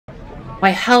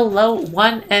Why, hello,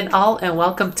 one and all, and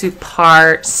welcome to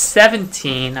part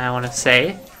 17, I want to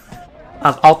say,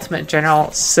 of Ultimate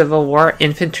General Civil War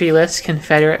Infantryless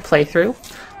Confederate playthrough.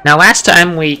 Now, last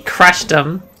time we crushed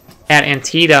them at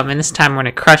Antietam, and this time we're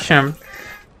going to crush them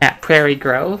at Prairie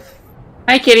Grove.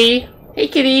 Hi, kitty! Hey,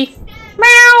 kitty!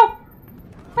 Meow!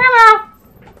 Meow!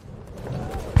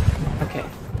 Okay.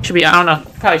 Should be, I don't know,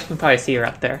 you can probably see her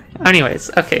up there. Anyways,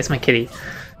 okay, it's my kitty.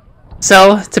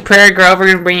 So, to Prairie Grove,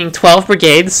 we're bringing 12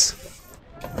 brigades.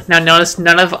 Now notice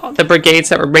none of the brigades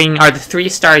that we're bringing are the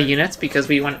 3-star units because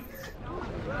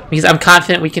I'm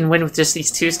confident we can win with just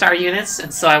these 2-star units,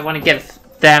 and so I want to give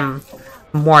them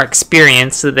more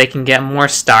experience so that they can get more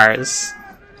stars.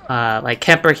 Like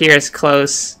Kemper here is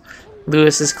close,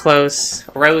 Lewis is close,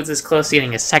 Rhodes is close to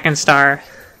getting a 2nd star,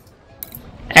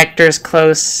 Hector's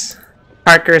close,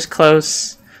 Parker's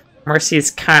close, Mercy's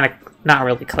kind of not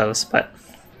really close, but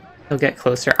he'll get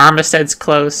closer. Armistead's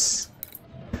close.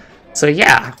 So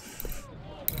yeah.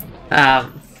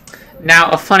 Now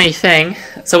a funny thing.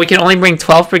 So we can only bring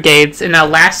 12 brigades, and now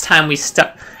last time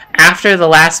after the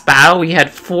last battle we had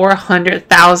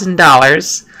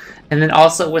 $400,000, and then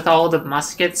also with all the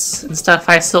muskets and stuff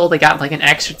I sold, I got like an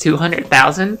extra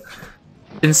 $200,000,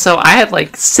 and so I had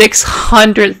like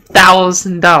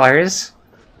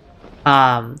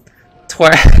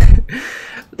 $600,000.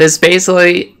 There's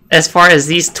basically, as far as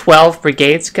these 12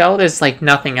 brigades go, there's like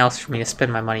nothing else for me to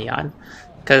spend my money on.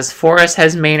 Because Forrest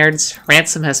has Maynards,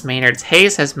 Ransom has Maynards,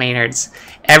 Hayes has Maynards.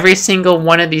 Every single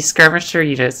one of these skirmisher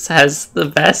units has the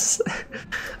best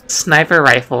sniper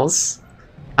rifles.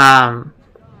 Now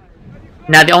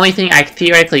the only thing I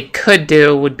theoretically could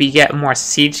do would be get more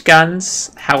siege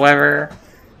guns. However,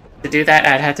 to do that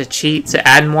I'd have to cheat to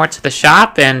add more to the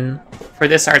shop, and for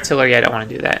this artillery I don't want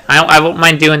to do that. I won't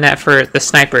mind doing that for the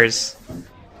snipers.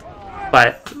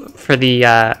 But for the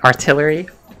artillery,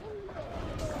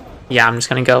 yeah, I'm just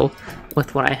gonna go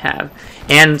with what I have.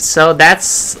 And so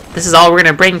this is all we're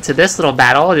gonna bring to this little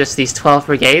battle, just these 12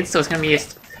 brigades. So it's gonna be a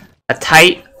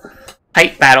tight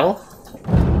battle.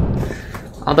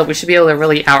 Although we should be able to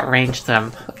really outrange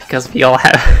them because we all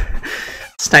have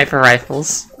sniper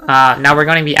rifles. Now we're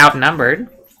going to be outnumbered,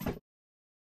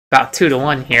 about 2 to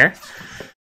 1 here.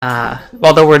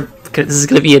 Although this is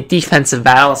gonna be a defensive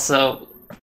battle, so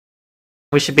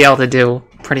we should be able to do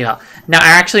pretty well. Now, I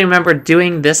actually remember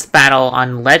doing this battle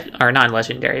on not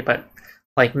legendary, but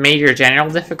like major general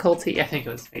difficulty. I think it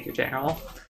was major general,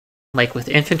 like with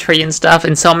infantry and stuff.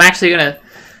 And so I'm actually gonna,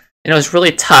 it was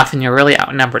really tough, and you're really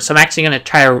outnumbered. So I'm actually gonna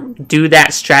try to do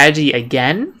that strategy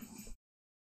again,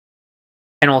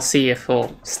 and we'll see if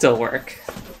it'll still work.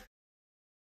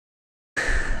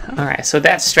 All right. So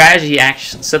the strategy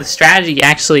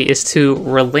actually is to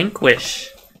relinquish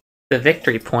the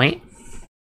victory point.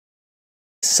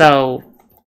 So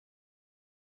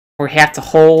we have to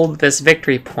hold this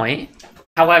victory point.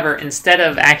 However, instead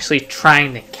of actually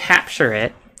trying to capture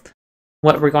it,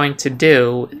 what we're going to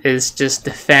do is just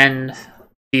defend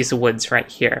these woods right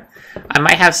here. I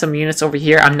might have some units over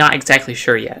here. I'm not exactly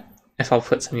sure yet if I'll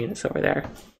put some units over there.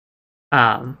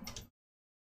 I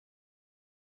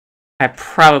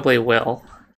probably will.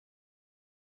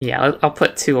 Yeah, I'll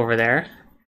put 2 over there.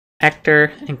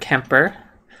 Hector and Kemper.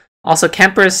 Also,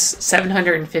 Kemper's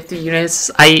 750 units.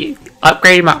 I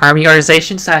upgraded my army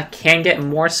organization so I can get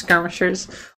more skirmishers.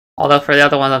 Although for the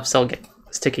other one, I'm still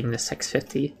sticking to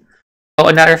 650. Oh,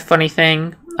 another funny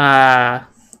thing.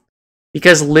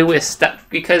 Because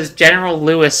General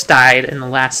Lewis died in the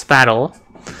last battle,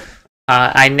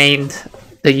 I named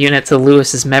the unit to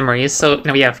Lewis's memories. So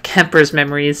now we have Kemper's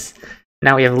memories.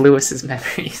 Now we have Lewis's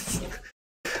memories.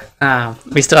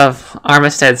 We still have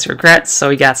Armistead's regrets, so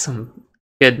we got some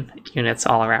good units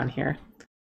all around here.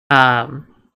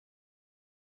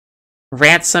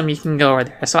 Ransom, you can go over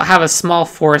there. So I'll have a small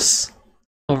force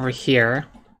over here.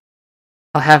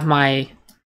 I'll have my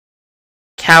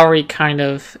cavalry kind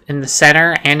of in the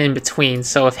center and in between.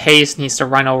 So if Hayes needs to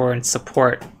run over and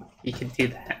support, he can do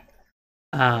that.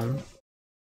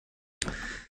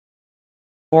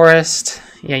 Forrest,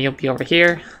 yeah, you'll be over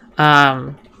here.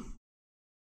 Now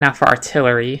for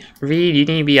artillery, Reed, you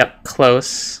need to be up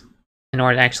close in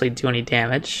order to actually do any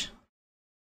damage.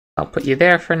 I'll put you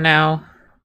there for now.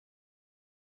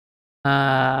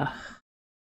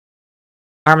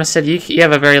 Armistead, you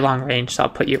have a very long range, so I'll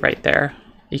put you right there.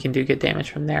 You can do good damage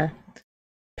from there.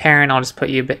 Perrin, I'll just put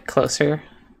you a bit closer.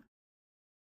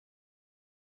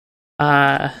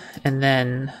 And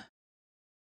then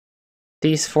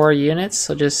these 4 units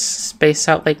will just space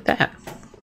out like that.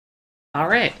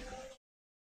 Alright.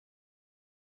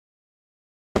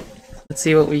 Let's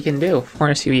see what we can do.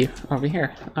 Forrest, you over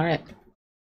here. Alright.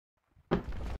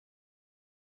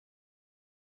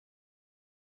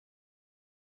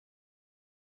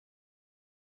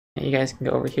 You guys can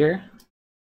go over here.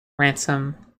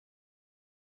 Ransom.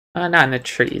 Not in the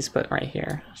trees, but right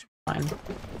here. Should be fine.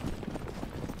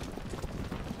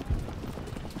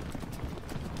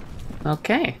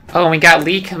 Okay. Oh, and we got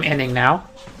Lee commanding now.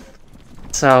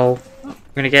 So we're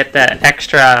gonna get that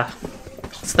extra.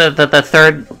 It's the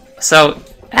third. So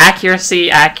accuracy,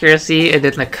 and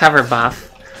then the cover buff.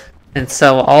 And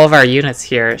so all of our units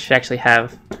here should actually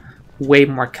have way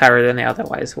more cover than they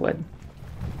otherwise would.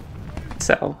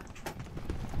 So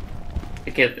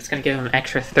it's going to give them an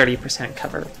extra 30%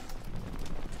 cover,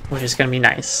 which is going to be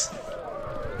nice.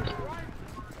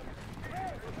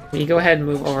 You go ahead and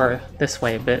move over this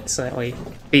way a bit, so that way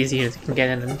these units can get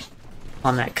in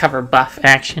on that cover buff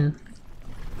action.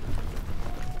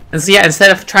 And so yeah,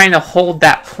 instead of trying to hold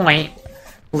that point,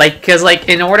 because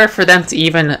in order for them to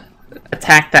even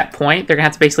attack that point, they're gonna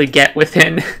have to basically get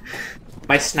within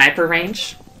my sniper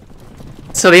range.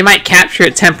 So they might capture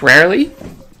it temporarily,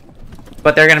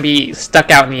 but they're gonna be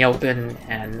stuck out in the open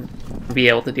and be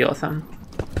able to deal with them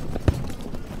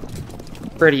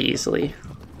pretty easily.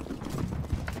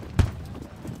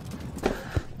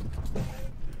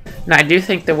 Now I do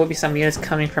think there will be some units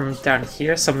coming from down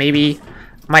here, so maybe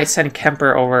I might send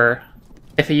Kemper over.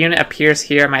 If a unit appears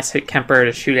here, I might send Kemper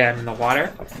to shoot at him in the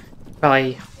water.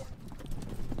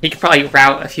 He could probably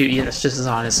route a few units just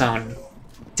on his own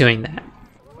doing that.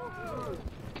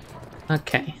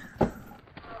 Okay.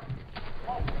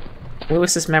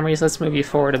 Lewis's memories, let's move you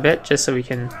forward a bit just so we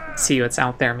can see what's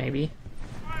out there maybe.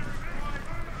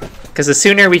 Because the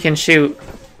sooner we can shoot,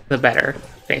 the better,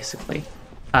 basically.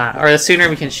 Or the sooner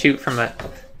we can shoot from a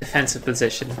defensive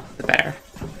position, the better.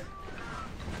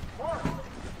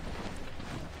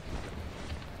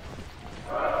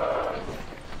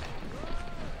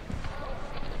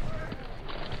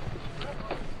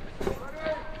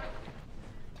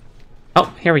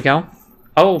 Oh, here we go.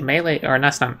 Oh, melee, or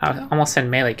that's not, I almost said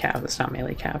melee cav, that's not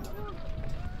melee cav.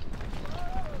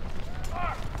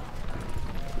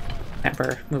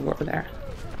 Never move over there.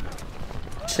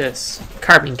 Just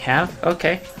carbine cav,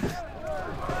 okay.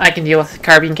 I can deal with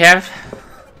carbine cav.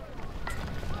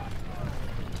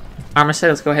 Armistead,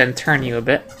 let's go ahead and turn you a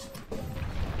bit.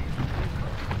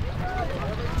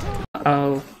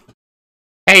 Uh-oh.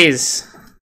 Hayes!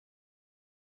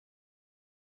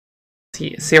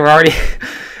 See, we're already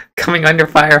coming under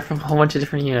fire from a whole bunch of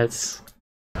different units.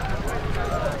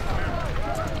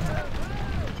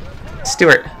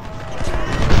 Stewart.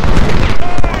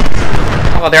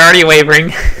 Oh, they're already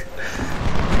wavering.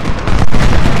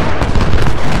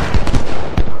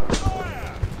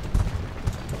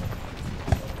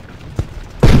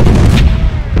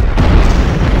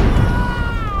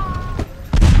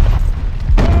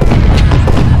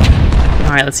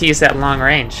 Alright, let's use that long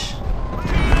range.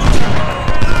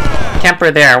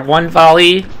 Kemper there, 1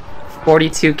 volley,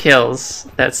 42 kills.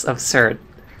 That's absurd.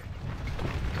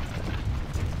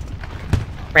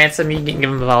 Ransom, you can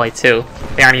give him a volley too.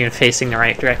 They aren't even facing the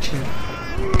right direction.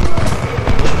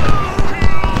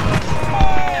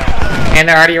 And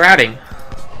they're already routing.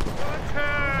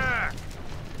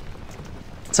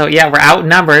 So yeah, we're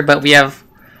outnumbered, but we have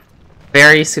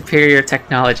very superior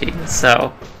technology,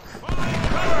 so...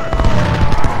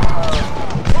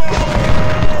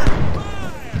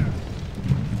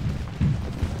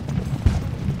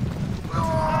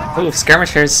 Ooh,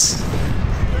 skirmishers.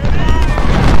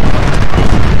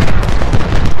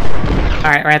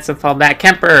 Alright, Ransom, fall back.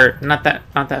 Kemper, not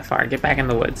that far. Get back in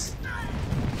the woods.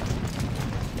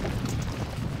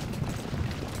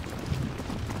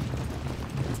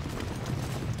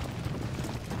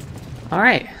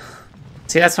 Alright.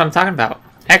 See, that's what I'm talking about.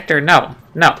 Hector, no.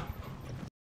 No.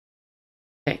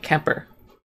 Okay, Kemper.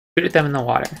 Shoot at them in the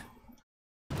water.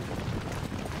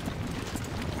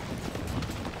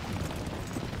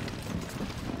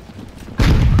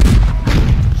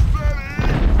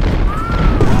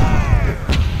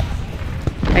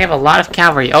 They have a lot of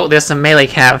cavalry. Oh, there's some melee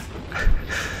cav.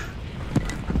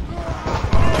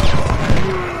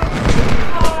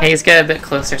 Hey, let's get a bit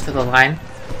closer to the line.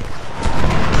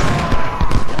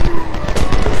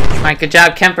 Alright, good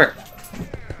job, Kemper.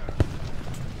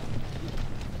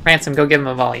 Ransom, go give him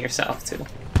a volley yourself, too.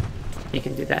 You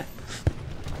can do that.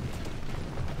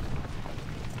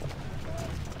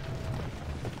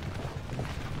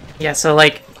 Yeah, so,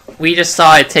 like, we just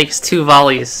saw it takes 2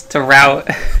 volleys to rout...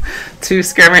 2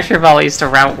 skirmisher volleys to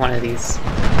rout one of these.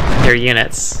 Their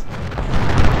units.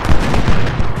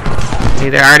 See,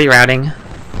 they're already routing.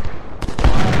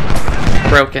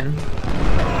 Broken.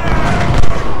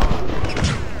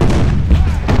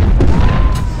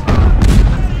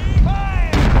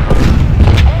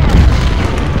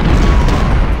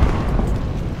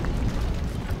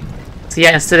 So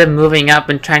yeah, instead of moving up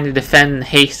and trying to defend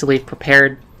hastily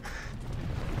prepared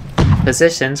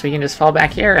positions, we can just fall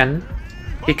back here and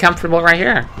be comfortable right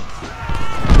here.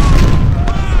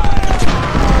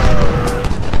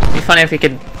 It'd be funny if we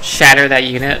could shatter that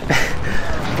unit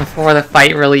before the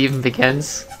fight really even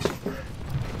begins.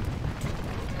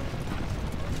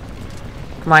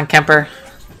 Come on, Kemper.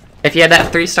 If you had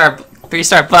that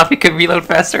 3-star buff, you could reload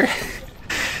faster.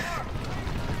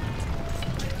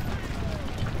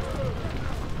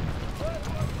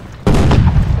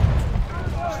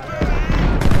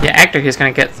 Yeah, Hector here's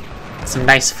gonna get some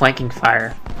nice flanking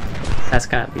fire. That's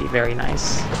gonna be very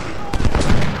nice.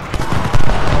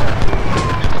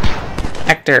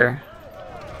 Hector.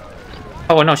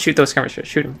 Oh no, shoot those skirmishers.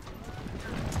 Shoot him.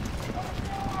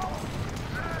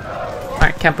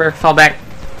 Alright, Kemper, fall back.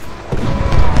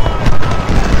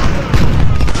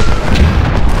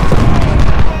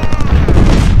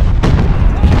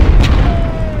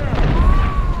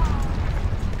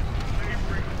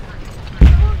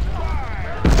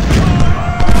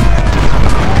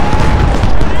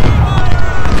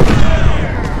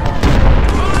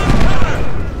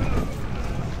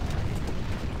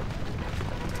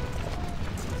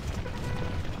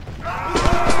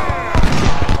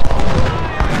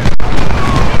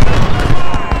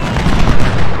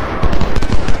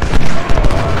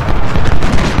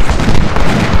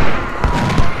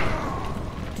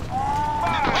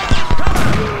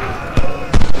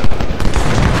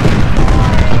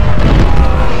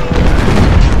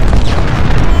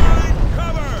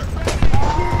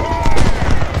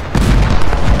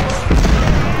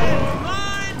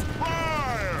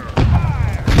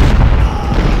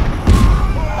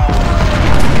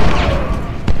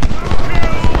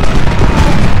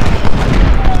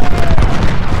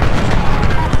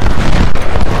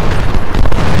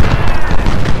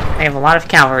 I have a lot of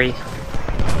cavalry.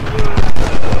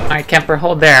 Alright, Kemper,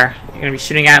 hold there. You're gonna be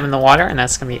shooting at him in the water, and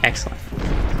that's gonna be excellent.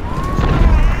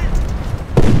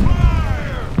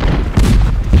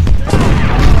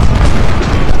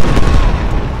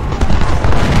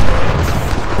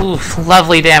 Oof,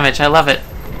 lovely damage. I love it.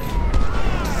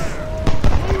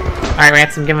 Alright,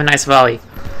 Ransom, give him a nice volley.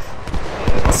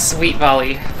 Sweet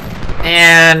volley.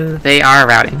 And they are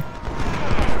routing.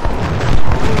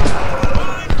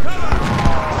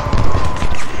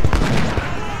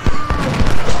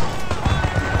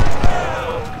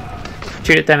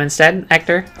 Shoot at them instead,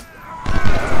 Hector.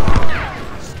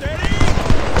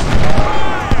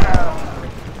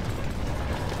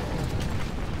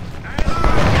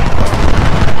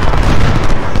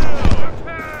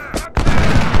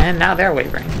 And now they're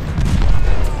wavering.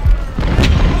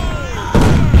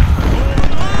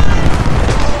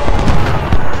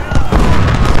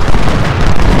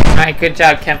 Alright, good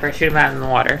job, Kemper. Shoot him out in the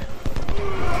water.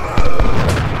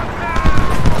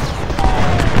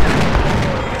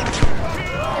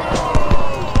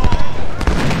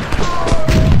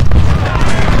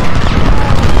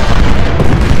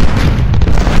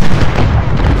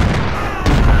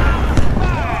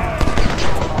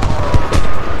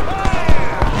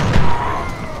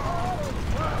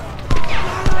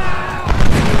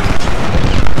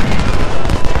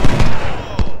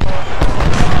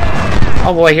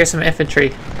 Oh boy, here's some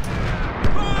infantry.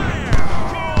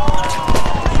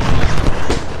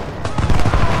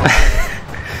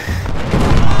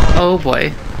 Oh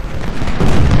boy.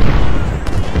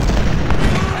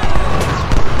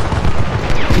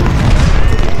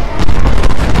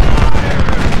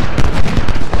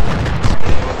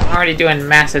 Already doing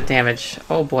massive damage.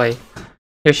 Oh boy.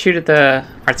 Here, shoot at the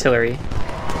artillery.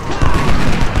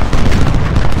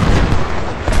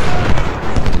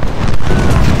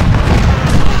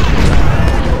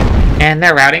 And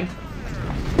they're routing.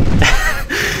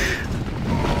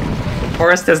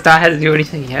 Forrest does not have to do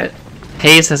anything yet.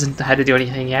 Hayes hasn't had to do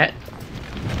anything yet.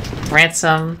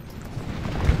 Ransom.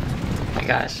 Oh my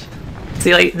gosh.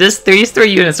 See, like, these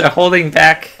three units are holding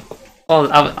back.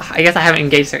 Well, I guess I haven't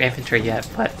engaged their infantry yet,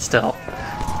 but still.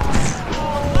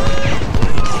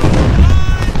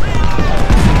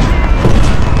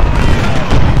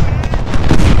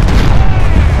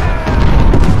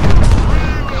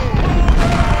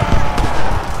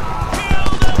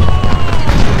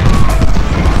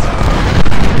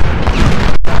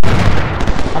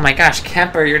 Oh my gosh,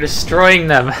 Kemper, you're destroying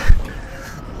them.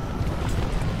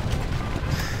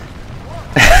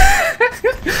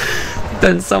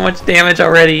 Done so much damage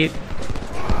already.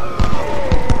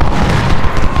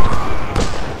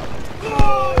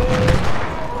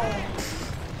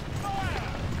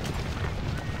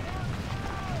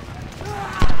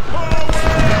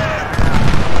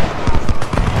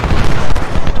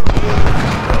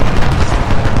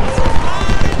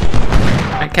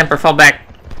 Kemper, fall back.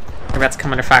 We're about to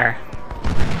come under fire.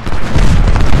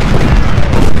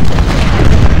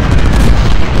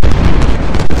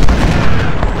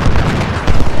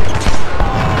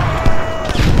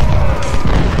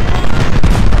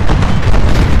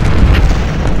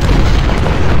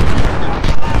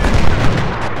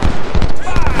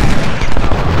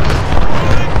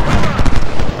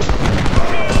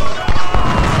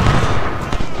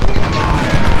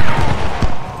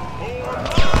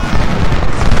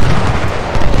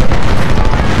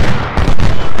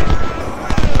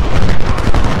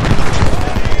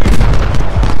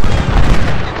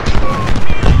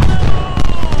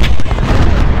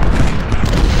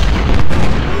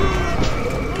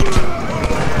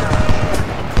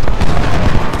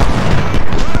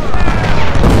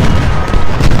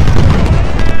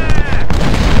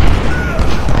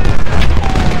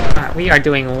 We are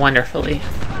doing wonderfully.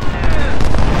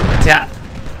 Yeah,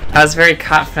 I was very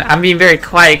confident. I'm being very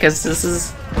quiet because this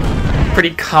is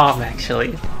pretty calm,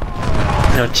 actually.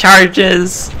 No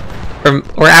charges.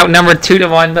 We're outnumbered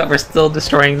 2-1, but we're still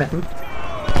destroying them.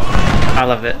 I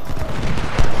love it.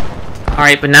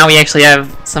 Alright, but now we actually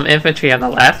have some infantry on the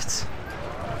left.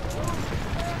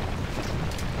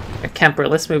 Kemper,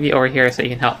 let's move you over here so you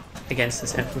can help against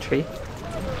this infantry.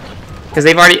 Because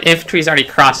infantry's already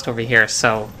crossed over here,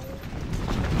 so...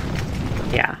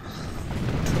 yeah.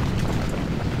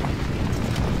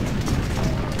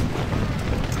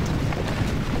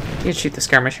 You can shoot the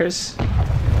skirmishers.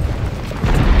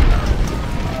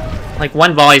 Like,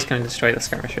 one volley's gonna destroy the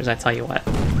skirmishers, I tell you what.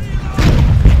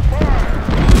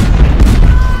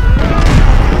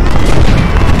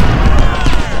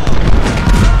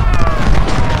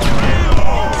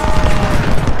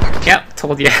 Yep,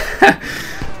 told you.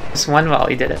 Just one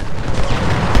volley did it.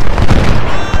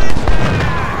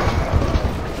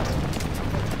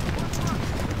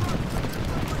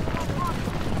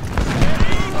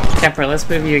 Kemper, let's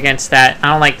move you against that. I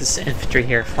don't like this infantry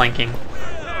here flanking.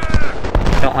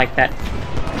 Don't like that.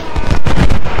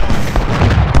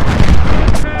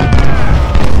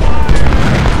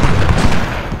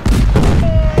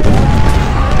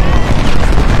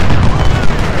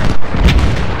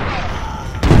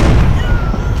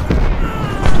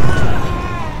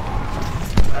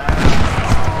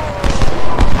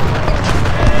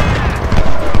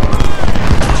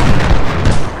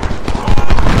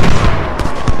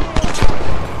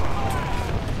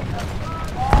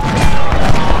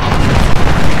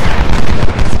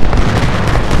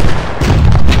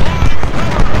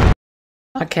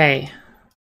 Okay,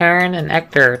 Karen and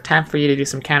Hector, time for you to do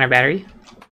some counter battery.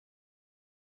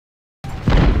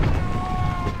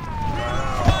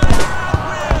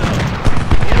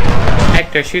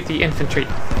 Hector, shoot the infantry.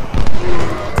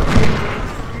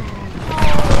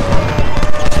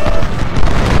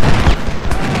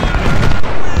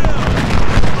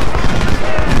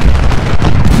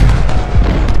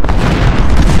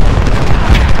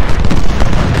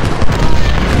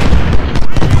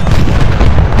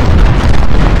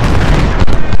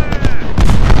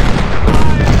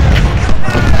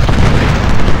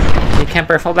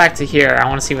 Kemper, fall back to here. I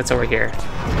want to see what's over here.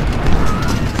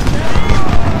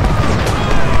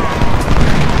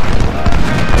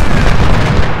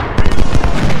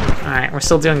 Alright, we're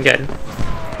still doing good.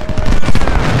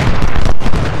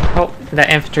 Oh, that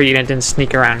infantry unit didn't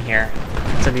sneak around here.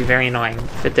 It's gonna be very annoying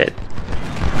if it did.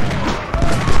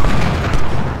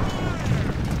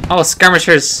 Oh,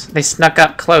 skirmishers! They snuck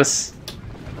up close.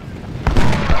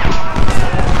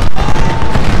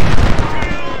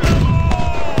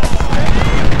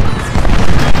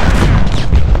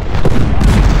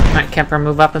 Kemper,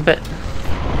 move up a bit.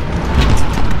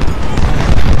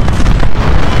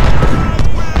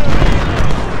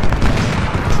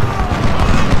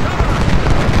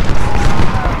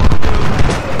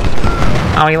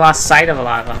 Oh, we lost sight of a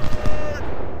lot of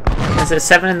them. Is it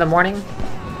 7 in the morning?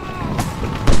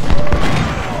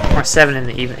 Or 7 in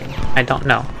the evening? I don't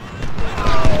know.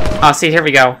 Oh, see, here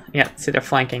we go. Yeah, see, they're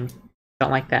flanking.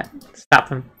 Don't like that. Stop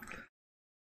them.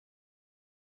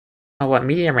 Oh, what?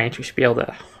 Medium range, we should be able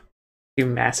to do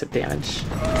massive damage.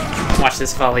 Watch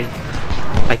this volley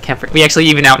by Kemper. We actually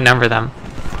even outnumber them.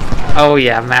 Oh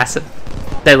yeah, massive.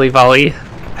 Deadly volley.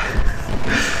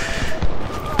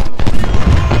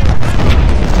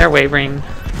 They're wavering,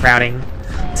 routing.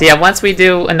 So yeah, once we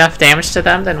do enough damage to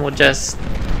them, then we'll just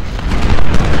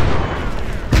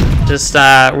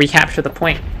recapture the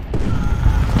point.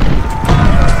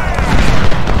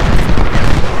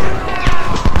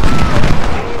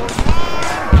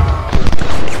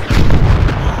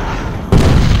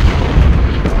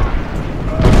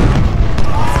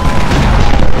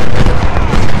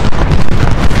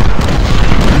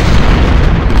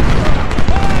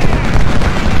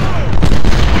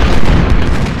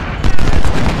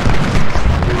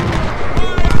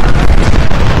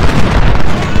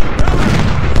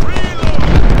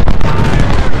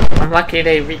 I'm lucky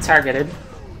they retargeted.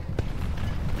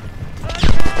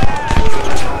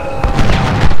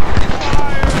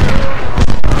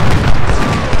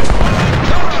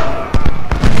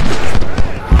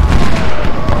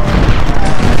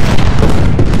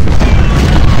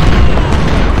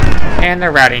 And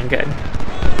they're routing good.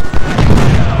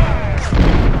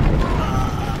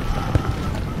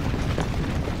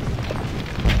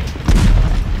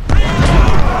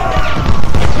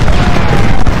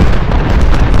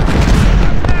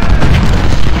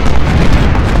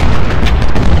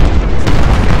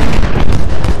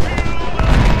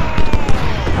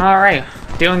 Alright,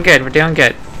 doing good, we're doing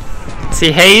good.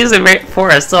 See, Hayes and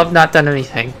Forrest still have not done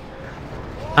anything.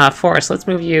 Forrest, let's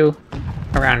move you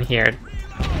around here.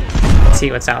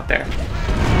 See what's out there.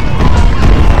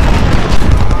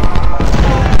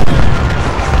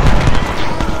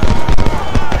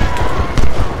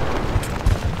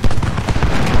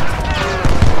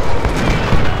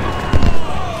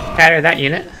 Batter that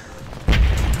unit.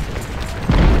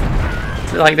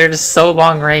 Like, they're just so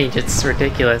long range, it's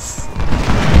ridiculous.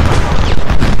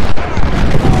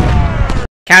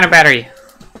 Counter battery.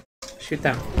 Shoot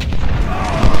them.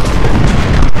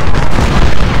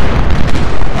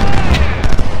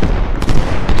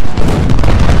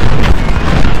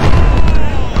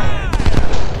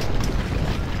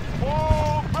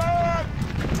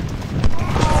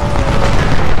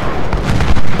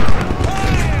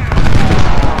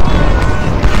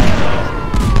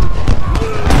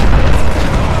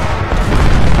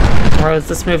 Rose,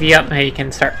 let's move you up now you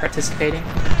can start participating.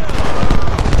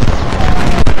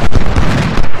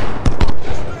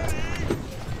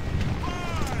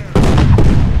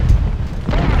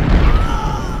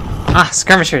 Ah,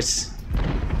 skirmishers!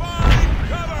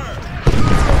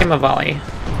 Give him a volley.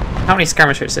 How many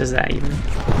skirmishers is that even?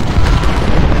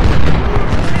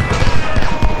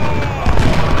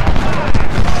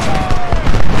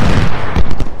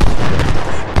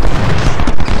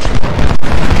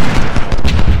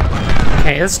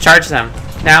 Okay, let's charge them.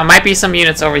 Now, might be some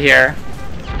units over here.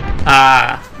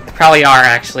 Probably are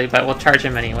actually, but we'll charge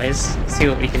them anyways. See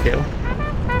what we can do.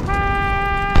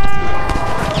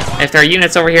 If there are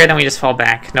units over here, then we just fall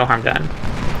back. No harm done.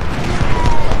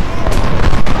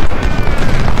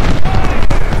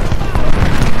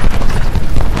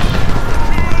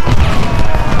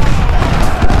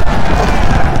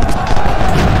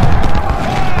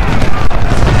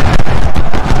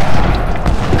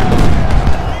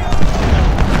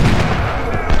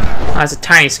 Oh, that's a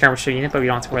tiny skirmisher unit, but we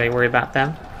don't have to really worry about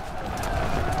them.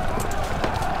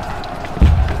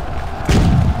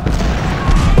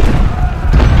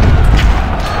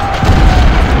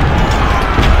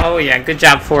 Oh yeah, good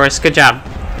job, Forrest. Good job.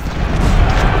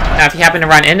 Now, if you happen to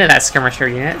run into that skirmisher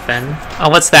unit, then... Oh,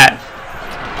 what's that?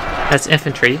 That's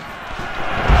infantry.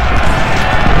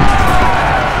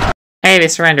 Hey, they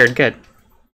surrendered. Good.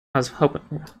 I was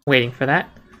waiting for that.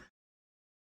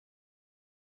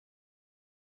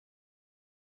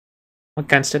 What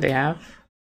guns do they have?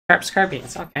 Sharp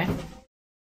carbines. Okay.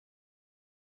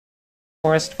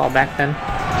 Forrest, fall back then.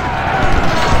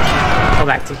 Fall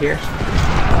back to here.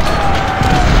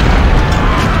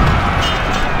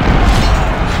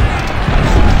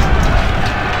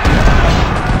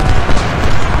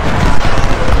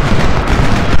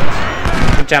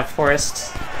 Good job,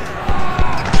 Forrest.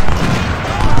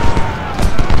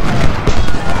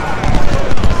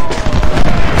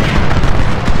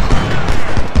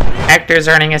 Hector's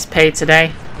earning his pay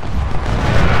today.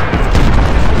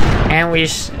 And we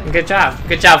good job.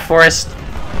 Good job, Forrest.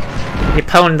 You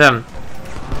pwned them.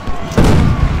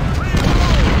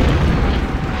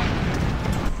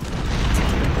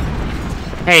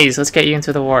 Hayes, let's get you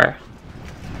into the war.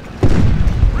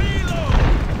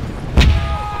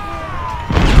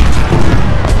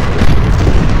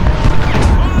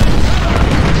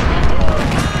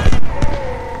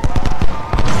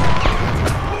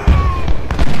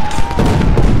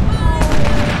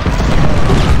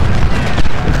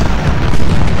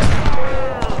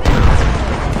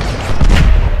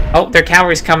 Oh, their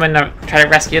cavalry's coming to try to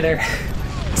rescue their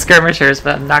skirmishers,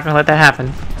 but I'm not gonna let that happen.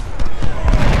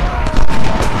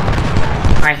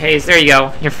 Alright, Hayes, there you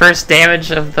go. Your first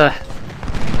damage of the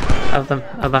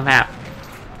map.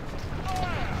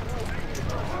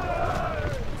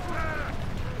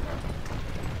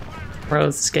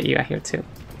 Rose, let's get you out here too.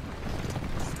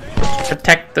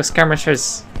 Protect the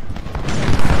skirmishers.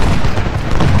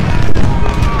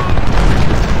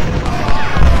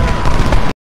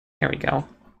 There we go.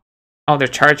 Oh, they're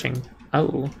charging.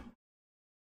 Oh.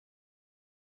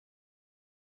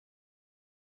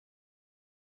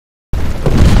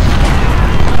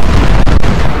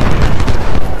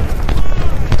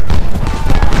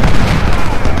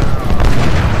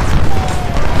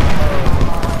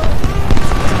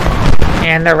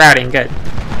 And they're routing, good.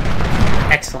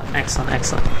 Excellent, excellent,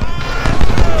 excellent.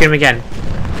 Shoot him again.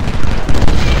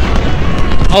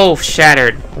 Oh,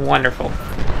 shattered. Wonderful.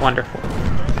 Wonderful.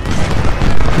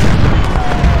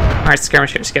 Alright,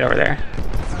 skirmishers, get over there.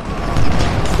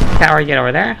 Cavalry, get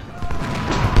over there.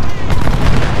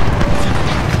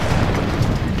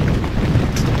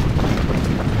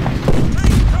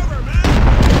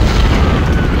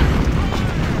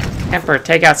 Emperor,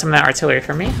 take out some of that artillery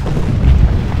for me.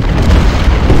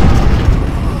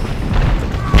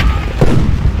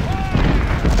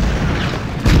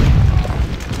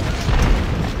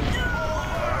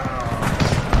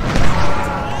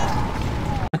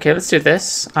 Okay, let's do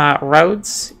this.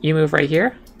 Rhodes, you move right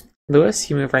here. Lewis,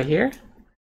 you move right here.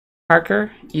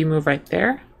 Parker, you move right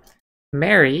there.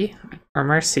 Mary, or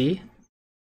Mercy,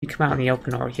 you come out in the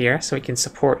open over here so we can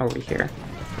support over here.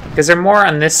 Because they're more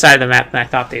on this side of the map than I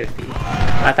thought they would be.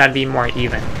 I thought it'd be more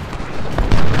even.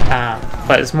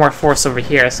 But there's more force over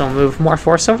here, so we'll move more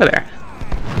force over there.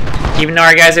 Even though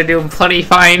our guys are doing plenty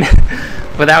fine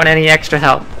without any extra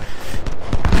help.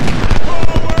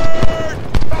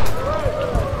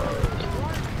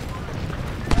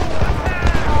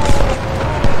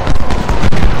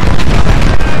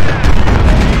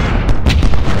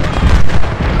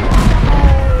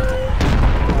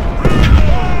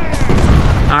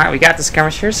 Alright, we got the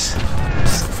skirmishers.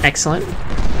 Excellent.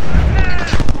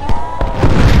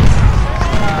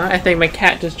 I think my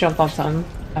cat just jumped on something.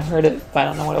 I heard it, but I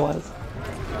don't know what it was.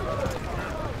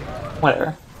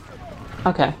 Whatever.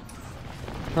 Okay.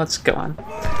 Let's go on.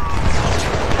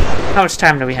 How much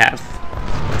time do we have?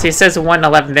 See, it says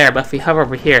 1:11 there, but if we hover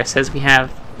over here, it says we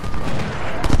have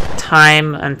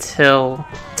time until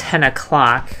 10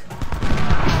 o'clock.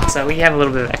 So we have a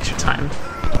little bit of extra time.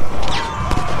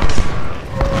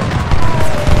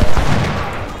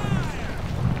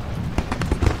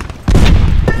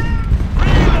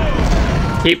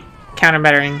 Keep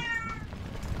counter-battering.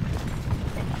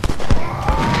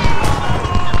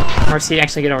 Mercy,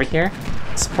 actually get over here.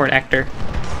 Support Hector.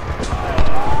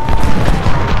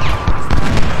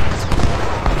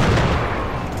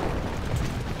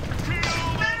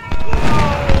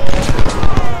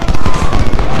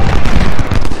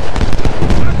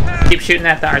 Keep shooting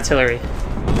at the artillery.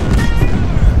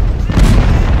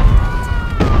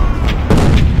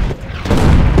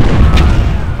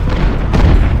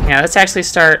 Yeah, let's actually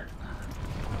start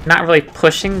not really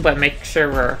pushing, but make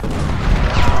sure we're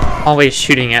always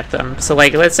shooting at them. So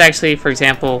like, let's actually, for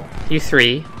example, you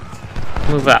three,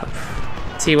 move up.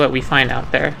 See what we find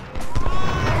out there.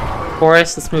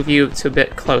 Forrest, let's move you to a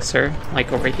bit closer,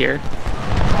 like over here.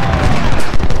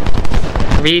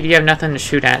 Reed, you have nothing to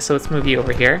shoot at, so let's move you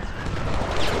over here.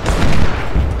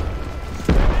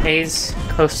 Hayes,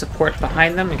 close support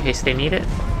behind them in case they need it.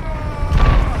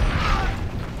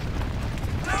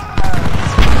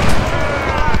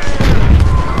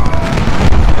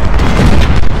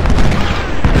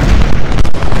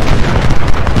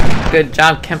 Good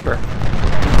job, Kemper.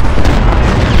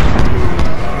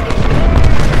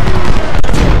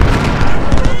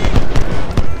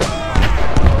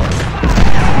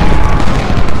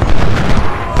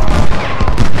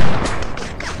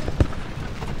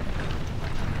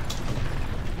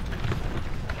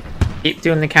 Keep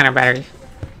doing the counter battery.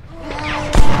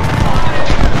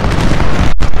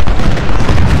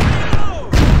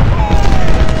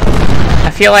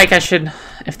 I feel like I should...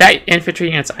 If that infantry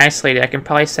unit's isolated, I can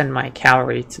probably send my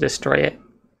cavalry to destroy it.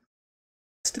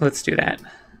 Let's do that.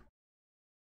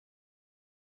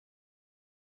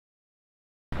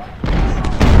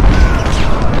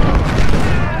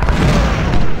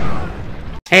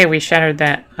 Hey, we shattered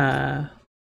that,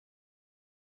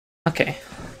 Okay,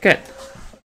 good.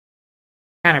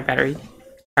 Counter battery.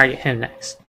 Target him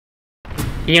next.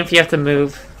 Even if you have to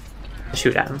move,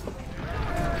 shoot at him.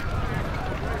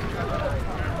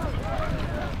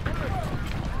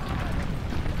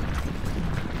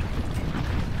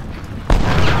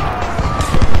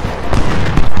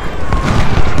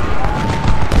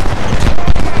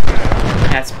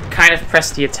 Kind of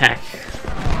press the attack.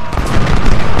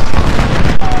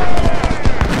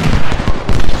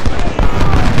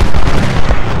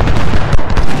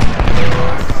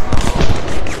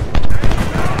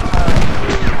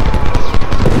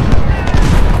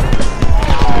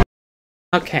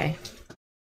 Okay.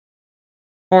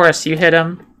 Forrest, you hit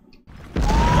him.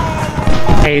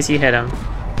 Hayes, you hit him.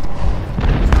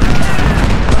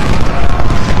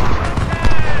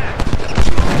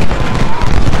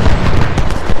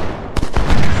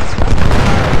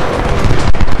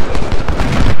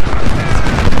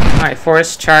 Alright,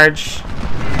 Forrest, charge.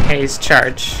 Hayes,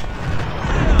 charge.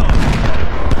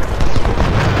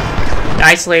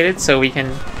 isolated, so we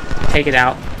can take it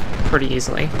out pretty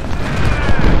easily.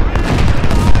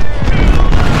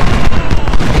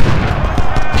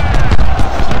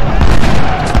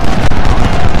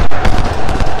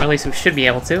 Or at least we should be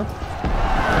able to.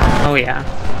 Oh yeah.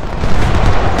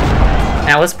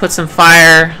 Now let's put some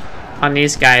fire on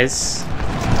these guys.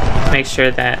 Make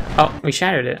sure that... Oh, we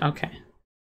shattered it. Okay.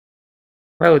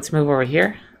 Roads, move over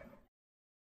here.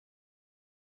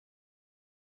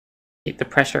 Keep the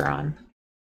pressure on.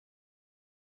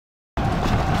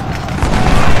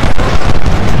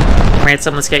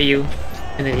 Ransom, let's get you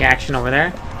into the action over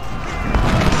there.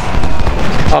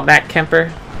 Fall back,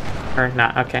 Kemper. Or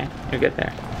not, okay. You're good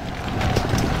there.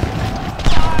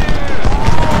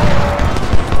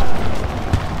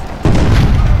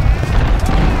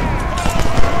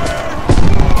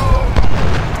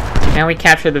 Now we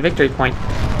capture the victory point.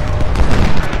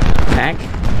 Back.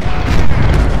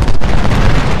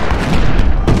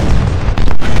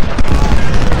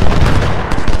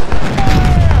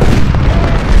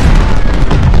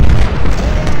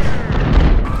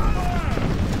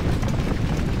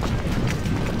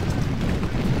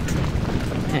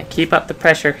 And keep up the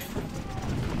pressure.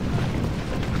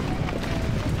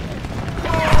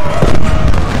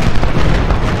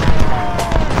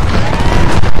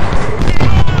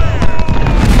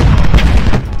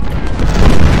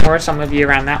 Or some of you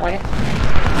around that way.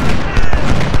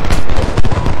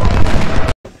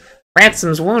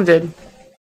 Ransom's wounded.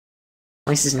 At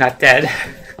least he's not dead.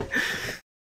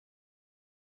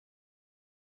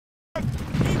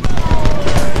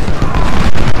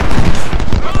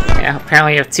 Yeah,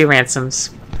 apparently you have 2 ransoms.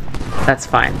 That's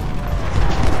fine.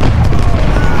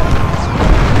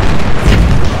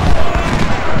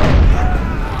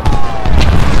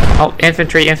 Oh,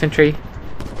 infantry, infantry.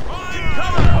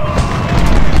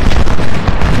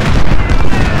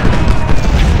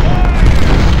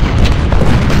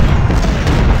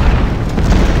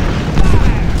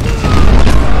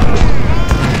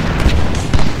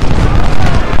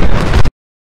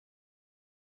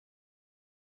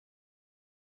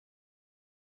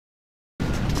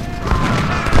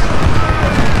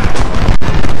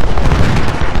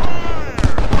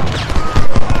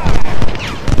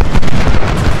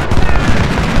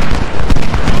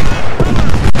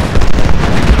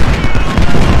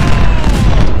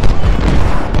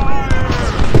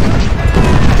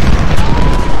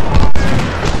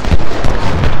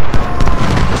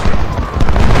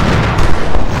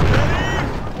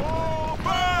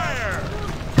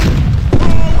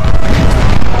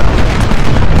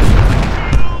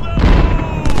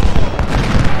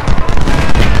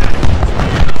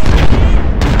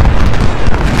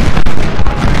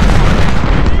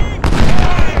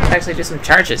 Actually do some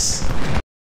charges.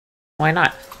 Why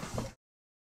not?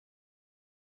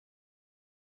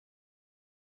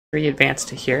 3 advance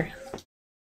to here.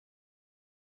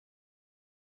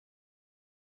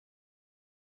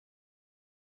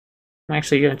 I'm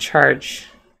actually going to charge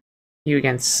you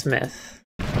against Smith.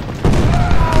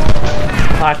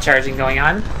 A lot of charging going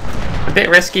on. A bit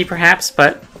risky perhaps,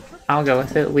 but I'll go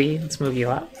with it. Lee, let's move you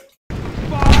up.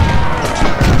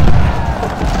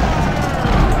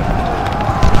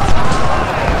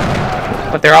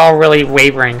 But they're all really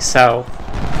wavering, so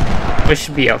we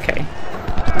should be okay.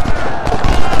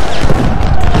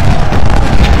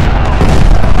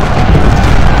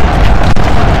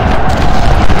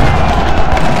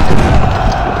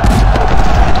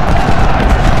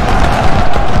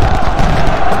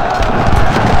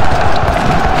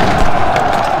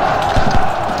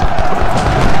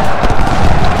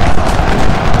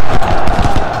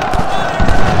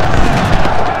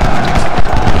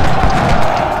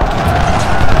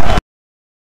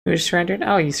 Who surrendered?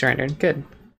 Oh, you surrendered. Good.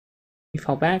 You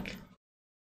fall back.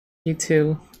 You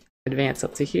 2 advance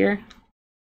up to here.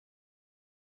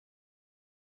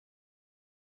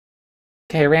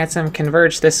 Okay, Ransom,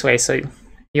 converge this way, so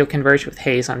you'll converge with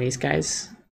Hayes on these guys.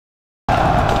 Oh,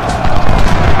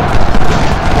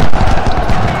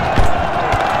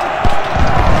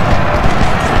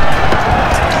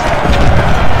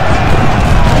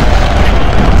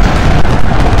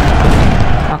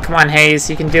 come on, Hayes,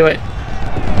 you can do it.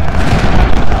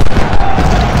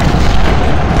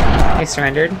 He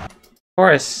surrendered.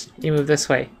 Horace, you move this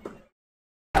way.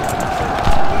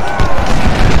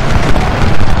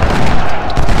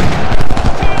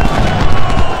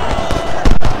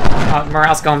 Oh,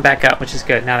 morale's going back up, which is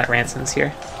good now that Ransom's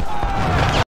here.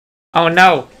 Oh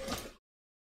no!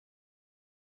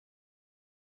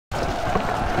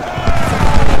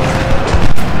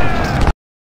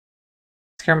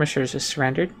 Skirmishers just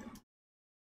surrendered.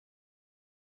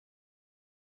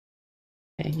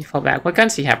 Okay, you fall back. What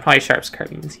guns do you have? Probably Sharp's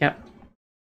carbines, yep.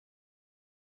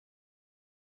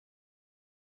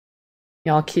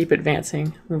 Y'all keep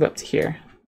advancing. Move up to here.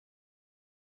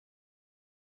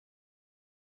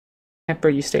 Emperor,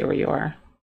 you stay where you are.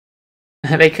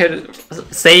 They could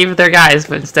save their guys,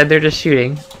 but instead they're just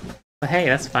shooting. But hey,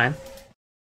 that's fine.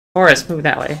 Forrest, move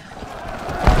that way.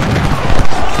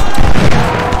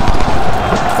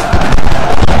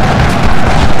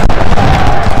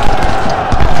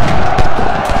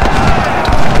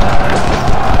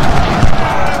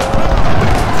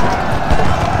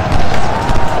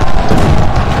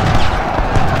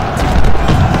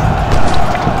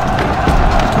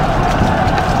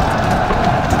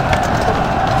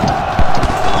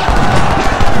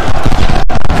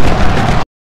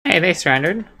 Hey, they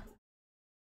surrendered.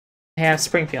 They have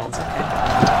Springfields. Okay.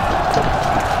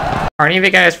 Are any of you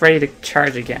guys ready to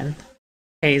charge again?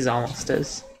 Hayes almost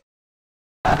is.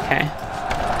 Okay.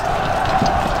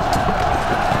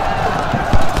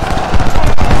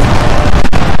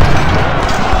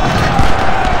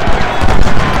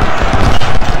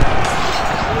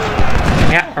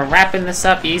 Yeah, we're wrapping this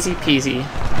up easy peasy.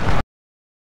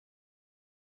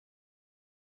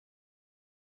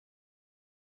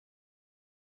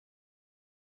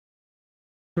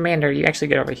 Commander, you actually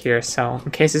get over here, so in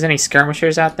case there's any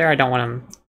skirmishers out there, I don't want them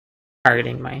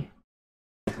targeting my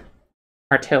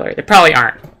artillery. They probably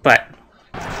aren't, but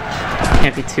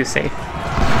can't be too safe.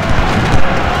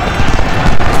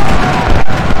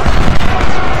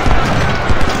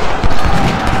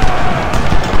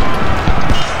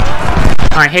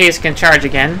 Alright, Hayes can charge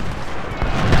again.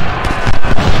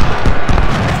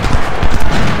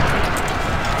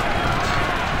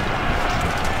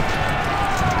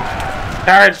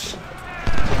 Charge!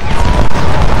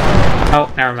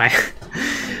 Oh, never mind.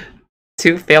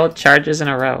 2 failed charges in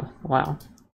a row. Wow.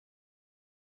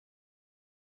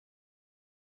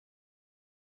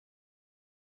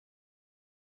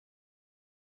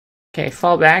 Okay,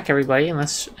 fall back, everybody, and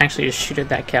let's actually just shoot at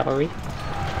that cavalry.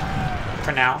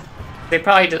 For now. They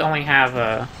probably only have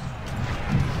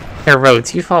their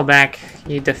roads. You fall back,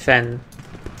 you defend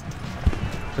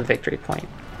the victory point.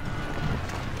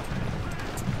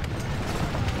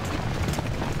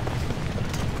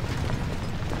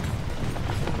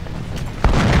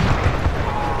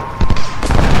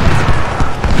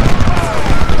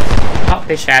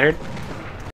 They shattered.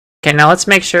 Okay, now let's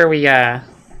make sure we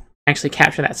actually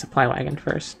capture that supply wagon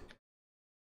first.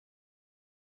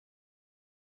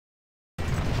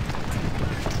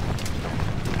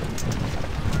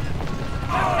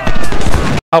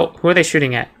 Oh, who are they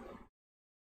shooting at?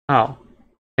 Oh,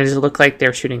 it does look like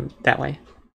they're shooting that way.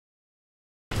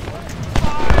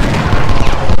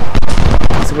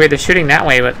 It's weird, they're shooting that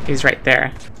way, but he's right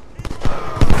there.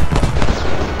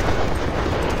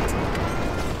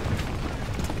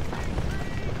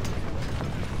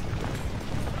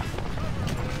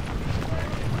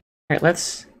 Alright,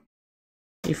 let's...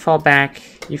 You fall back,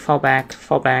 you fall back,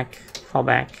 fall back, fall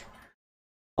back,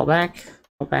 fall back,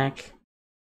 fall back.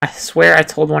 I swear I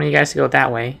told one of you guys to go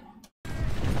that way.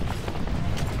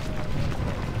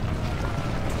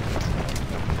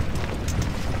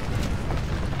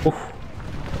 Oof.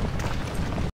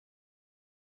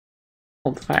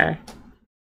 Hold fire.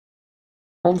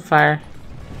 Hold fire.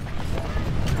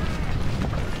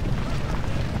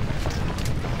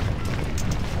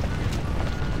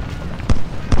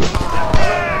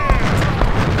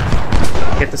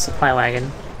 Get the supply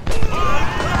wagon.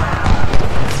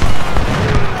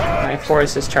 My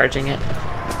force is charging it.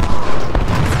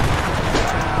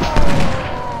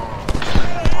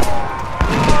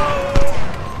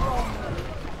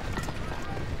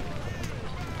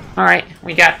 Alright,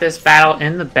 we got this battle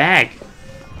in the bag.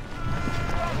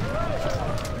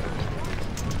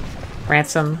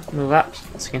 Ransom, move up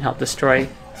so we can help destroy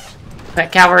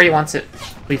that cavalry once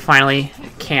we finally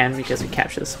can, because we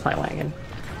captured the supply wagon.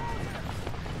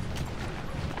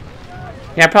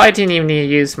 Yeah, I probably didn't even need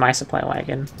to use my supply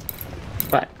wagon,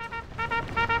 but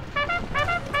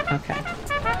okay.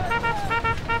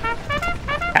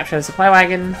 Capture the supply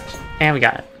wagon, and we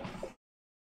got it.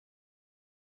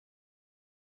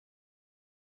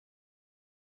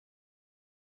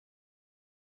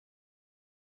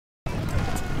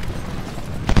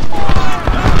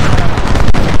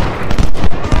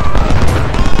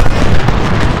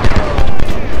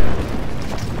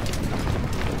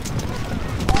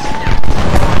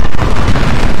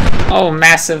 Oh,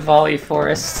 massive volley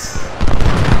forest.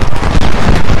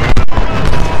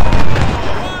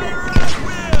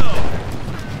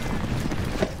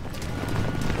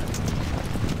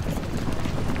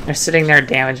 They're sitting there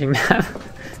damaging them.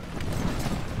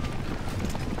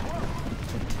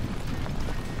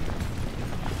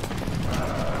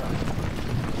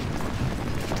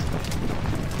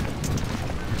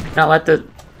 Not let the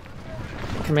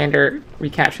commander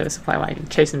recapture the supply wagon.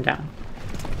 Chase him down.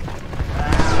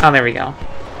 Oh, there we go.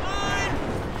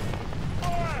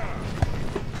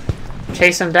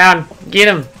 Chase him down. Get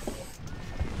him.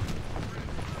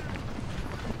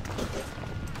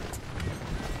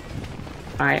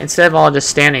 Alright, instead of all just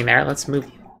standing there, let's move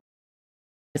you.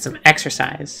 Get some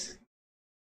exercise.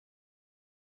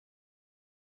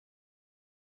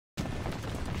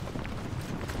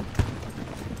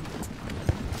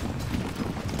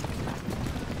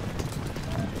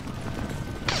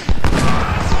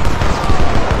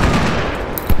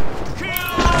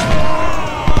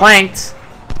 Flanked.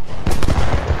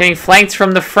 Getting flanked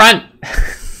from the front.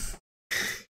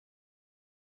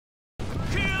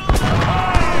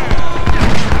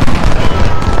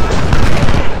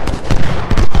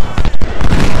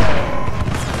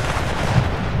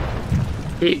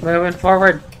 Keep moving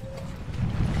forward.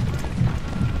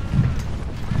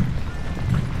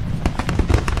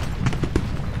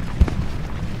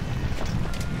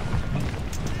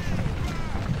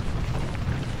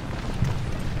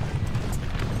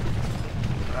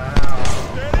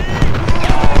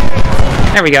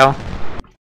 There we go.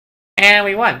 And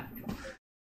we won.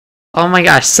 Oh my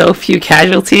gosh, so few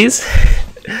casualties.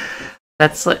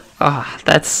 That's like, oh,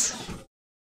 that's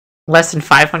less than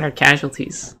 500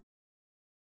 casualties.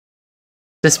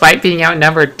 Despite being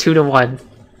outnumbered 2 to 1.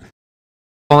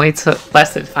 Only took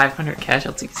less than 500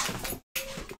 casualties.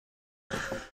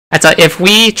 That's if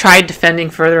we tried defending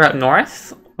further up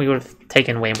north, we would have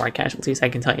taken way more casualties, I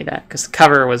can tell you that. Because the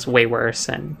cover was way worse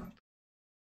and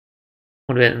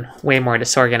would have been way more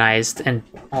disorganized and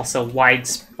also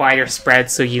wider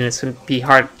spread, so units would be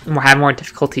have more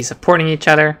difficulty supporting each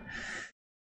other.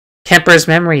 Kemper's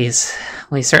memories.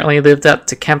 We certainly lived up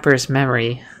to Kemper's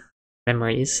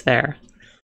memories there.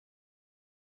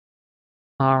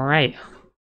 Alright.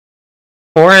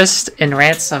 Forrest and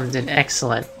Ransom did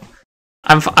excellent.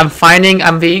 I'm finding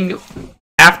I'm being,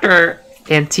 after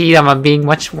Antietam, I'm being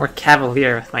much more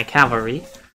cavalier with my cavalry.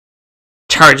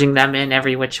 Charging them in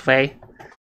every which way.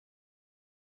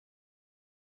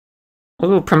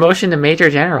 Ooh, promotion to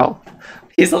Major General.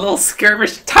 He's a little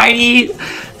tiny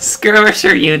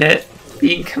skirmisher unit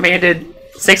being commanded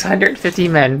 650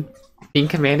 men, being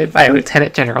commanded by a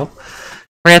Lieutenant General.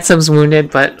 Ransom's wounded,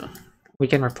 but we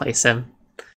can replace him.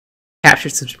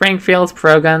 Captured some Springfields,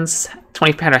 Pro guns,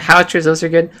 20-pounder howitzers, those are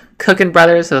good. Cookin'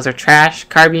 Brothers, those are trash.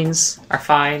 Carbines are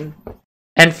fine.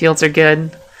 Enfields are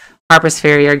good. Harper's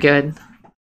Ferry are good.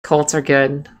 Colts are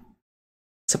good.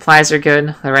 Supplies are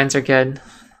good. Lorens are good.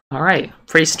 Alright,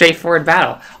 pretty straightforward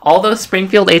battle. All those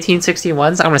Springfield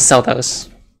 1861s, I'm gonna sell those.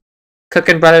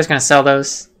 Cookin' Brothers gonna sell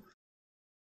those.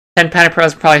 10-pounder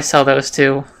pros probably sell those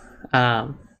too.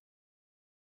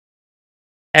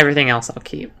 Everything else I'll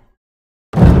keep.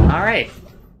 Alright.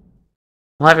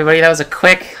 Well, everybody, that was a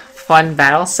quick, fun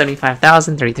battle.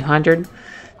 75,000, 3,200.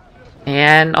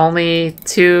 And only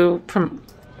 2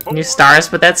 new stars,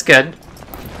 but that's good.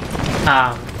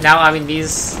 Now, I mean,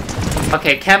 these...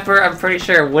 Okay, Kemper, I'm pretty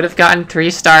sure, would have gotten 3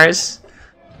 stars.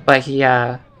 But he,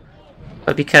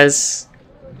 but because,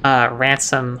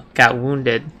 Ransom got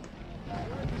wounded.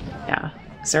 Yeah.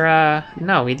 Is there a...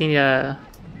 No, we need a...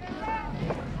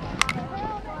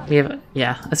 We have,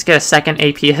 yeah, let's get a second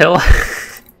AP Hill.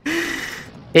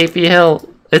 AP Hill,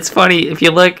 it's funny, if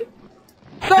you look...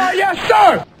 Sir, yes,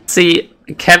 sir! See,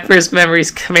 Kemper's memory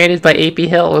is commanded by AP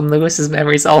Hill, and Lewis's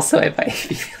memory is also by AP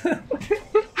Hill.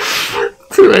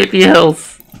 2 AP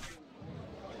Hills.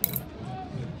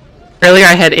 Earlier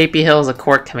I had AP Hill as a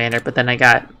court commander, but then I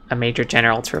got a Major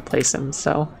General to replace him,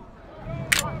 so...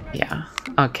 Yeah,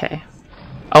 okay.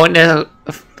 Oh, and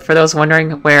for those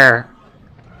wondering where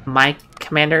my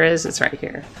commander is, it's right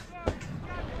here.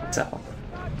 So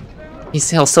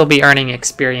he'll still be earning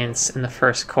experience in the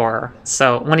first corps.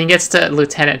 So when he gets to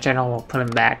Lieutenant General, we'll put him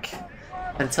back.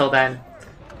 Until then,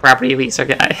 property elites are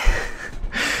guy.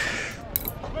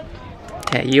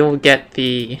 Okay, you'll get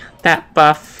that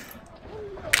buff.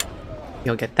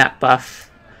 You'll get that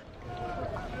buff.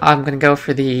 I'm gonna go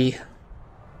for the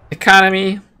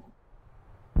economy.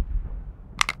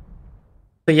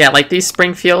 But yeah, like these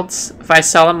Springfields, if I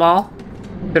sell them all,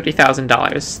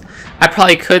 $50,000. I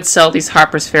probably could sell these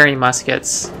Harper's Ferry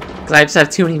muskets, because I just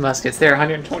have too many muskets. They're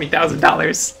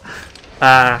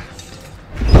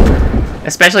 $120,000.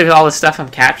 Especially with all the stuff I'm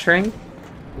capturing.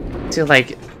 So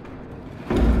like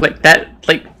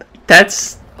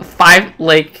that's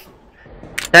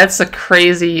that's a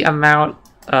crazy amount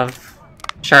of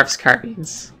Sharps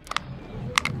carbines.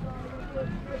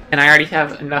 And I already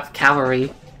have enough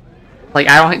cavalry. Like,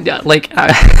 I don't,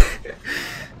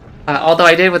 although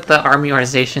I did with the army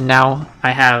organization, now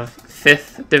I have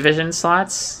 5th division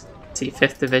slots. Let's see,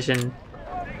 5th division.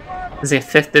 There's a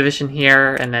 5th division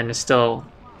here, and then there's still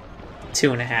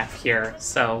 2.5 here.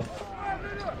 So,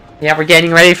 yeah, we're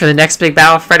getting ready for the next big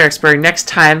battle of Fredericksburg. Next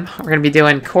time, we're going to be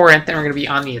doing Corinth, and we're going to be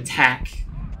on the attack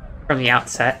from the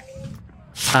outset.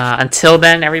 Until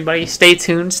then, everybody, stay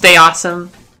tuned, stay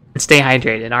awesome, and stay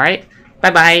hydrated, alright?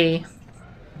 Bye-bye!